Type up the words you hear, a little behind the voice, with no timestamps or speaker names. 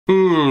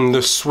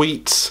The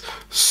sweet,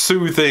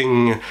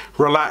 soothing,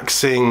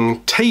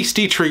 relaxing,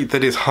 tasty treat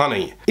that is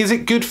honey. Is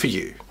it good for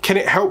you? Can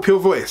it help your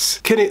voice?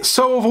 Can it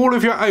solve all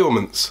of your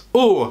ailments?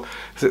 Or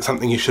is it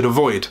something you should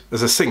avoid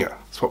as a singer?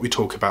 That's what we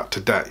talk about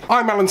today.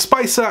 I'm Alan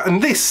Spicer,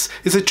 and this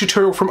is a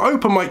tutorial from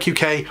Open Mic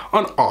UK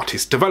on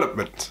artist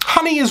development.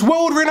 Honey is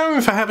world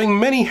renowned for having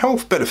many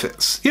health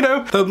benefits. You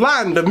know, the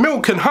land of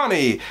milk and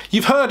honey.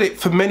 You've heard it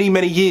for many,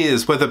 many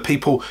years, whether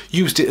people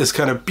used it as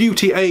kind of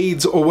beauty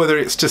aids or whether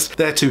it's just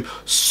there to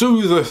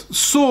soothe a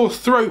sore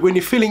throat when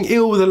you're feeling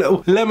ill with a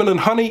little lemon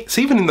and honey. It's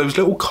even in those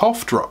little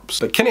cough drops.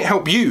 But can it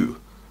help you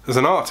as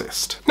an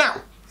artist?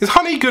 Now, is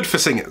honey good for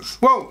singers?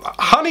 Well,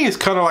 honey is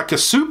kind of like a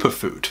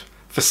superfood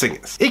for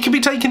singers. It can be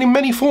taken in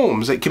many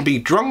forms. It can be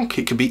drunk,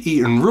 it can be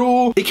eaten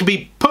raw, it can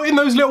be put in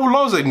those little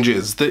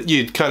lozenges that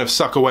you'd kind of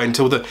suck away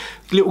until the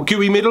little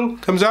gooey middle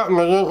comes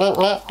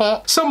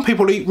out. Some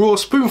people eat raw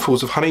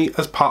spoonfuls of honey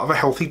as part of a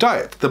healthy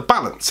diet. The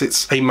balance,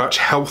 it's a much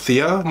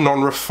healthier,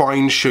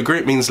 non-refined sugar.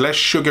 It means less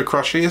sugar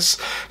crushes,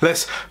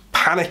 less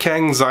panic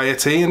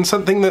anxiety, and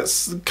something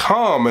that's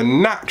calm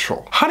and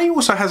natural. Honey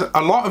also has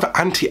a lot of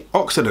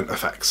antioxidant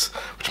effects,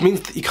 which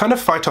means that you kind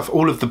of fight off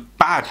all of the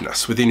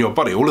badness within your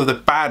body, all of the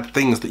bad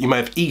things that you may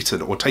have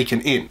eaten or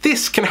taken in.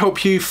 This can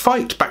help you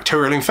fight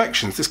bacterial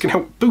infections. This can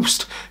help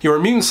boost your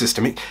immune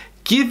system. It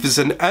gives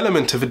an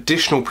element of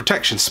additional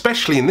protection,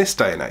 especially in this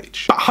day and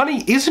age. But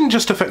honey isn't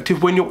just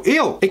effective when you're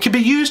ill. It can be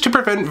used to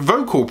prevent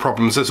vocal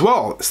problems as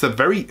well. It's the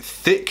very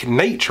thick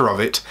nature of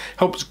it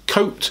helps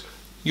coat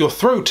your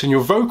throat and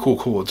your vocal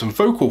cords and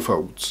vocal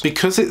folds.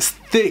 Because it's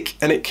thick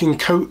and it can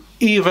coat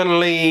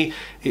evenly,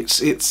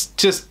 it's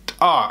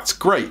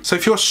great. So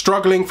if you're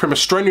struggling from a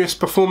strenuous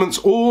performance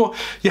or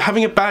you're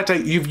having a bad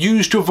day, you've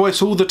used your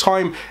voice all the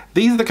time,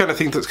 these are the kind of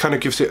things that kind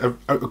of gives it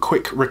a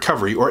quick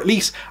recovery, or at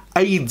least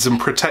aids and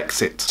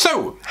protects it.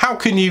 So how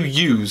can you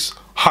use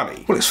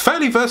honey? Well, it's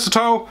fairly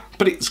versatile,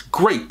 but it's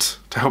great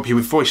to help you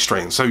with voice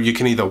strains. So you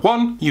can either,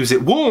 one, use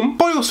it warm,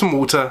 boil some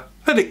water,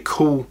 let it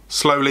cool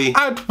slowly,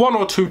 add 1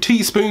 or 2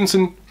 teaspoons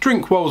and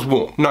drink while it's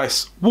warm.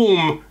 Nice,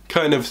 warm,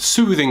 kind of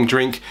soothing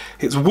drink.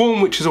 It's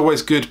warm, which is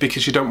always good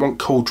because you don't want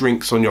cold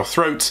drinks on your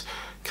throat.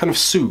 Kind of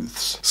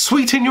soothes.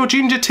 Sweeten your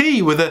ginger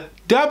tea with a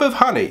dab of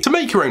honey. To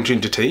make your own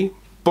ginger tea,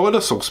 boil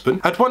a saucepan,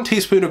 add 1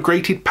 teaspoon of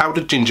grated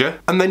powdered ginger,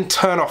 and then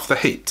turn off the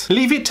heat.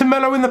 Leave it to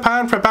mellow in the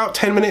pan for about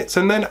 10 minutes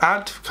and then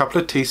add a couple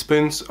of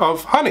teaspoons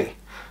of honey.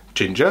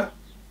 Ginger,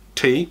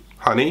 tea,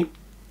 honey,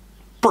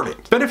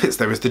 brilliant. Benefits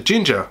there is the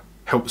ginger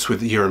helps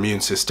with your immune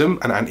system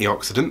and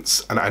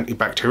antioxidants and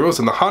antibacterials,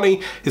 and the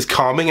honey is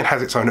calming and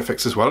has its own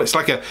effects as well. It's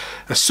like a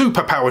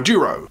superpower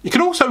duo. You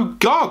can also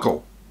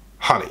gargle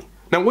honey.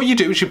 Now what you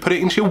do is you put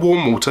it into your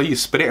warm water, you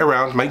spin it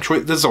around, make sure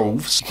it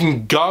dissolves. You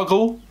can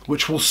gargle,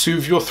 which will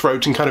soothe your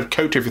throat and kind of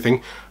coat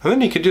everything, and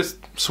then you can just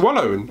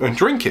swallow and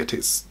drink it.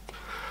 It's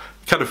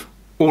kind of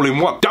all in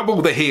one.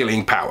 Double the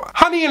healing power.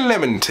 Honey and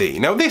lemon tea.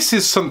 Now this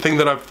is something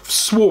that I've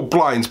swore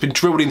blind's been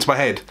drilled into my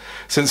head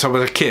since I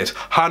was a kid.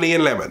 Honey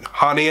and lemon,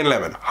 honey and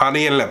lemon,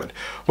 honey and lemon.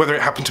 Whether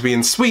it happened to be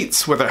in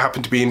sweets, whether it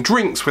happened to be in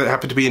drinks, whether it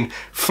happened to be in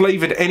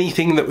flavoured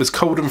anything that was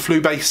cold and flu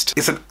based.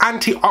 It's an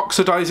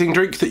anti-oxidizing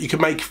drink that you can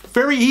make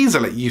very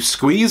easily. You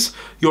squeeze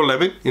your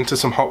lemon into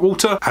some hot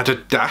water, add a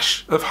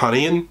dash of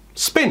honey and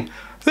spin.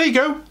 There you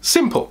go,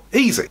 simple,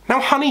 easy. Now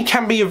honey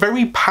can be a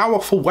very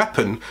powerful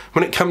weapon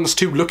when it comes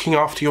to looking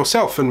after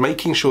yourself and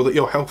making sure that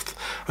your health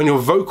and your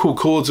vocal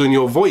cords and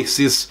your voice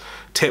is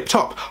tip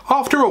top.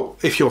 After all,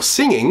 if you're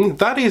singing,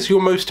 that is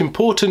your most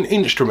important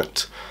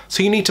instrument.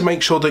 So you need to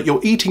make sure that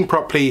you're eating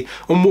properly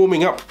and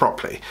warming up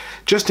properly,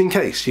 just in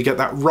case you get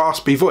that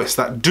raspy voice,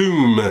 that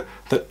doom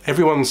that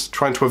everyone's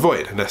trying to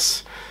avoid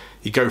unless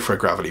you go for a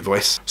gravelly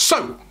voice.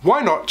 So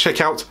why not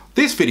check out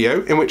this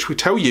video in which we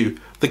tell you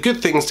the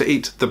good things to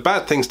eat, the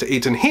bad things to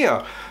eat, and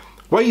here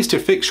ways to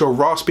fix your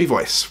raspy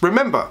voice.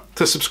 Remember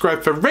to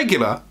subscribe for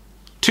regular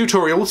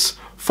tutorials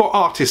for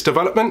artist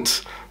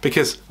development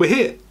because we're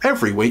here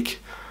every week,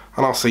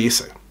 and I'll see you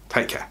soon.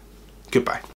 Take care. Goodbye.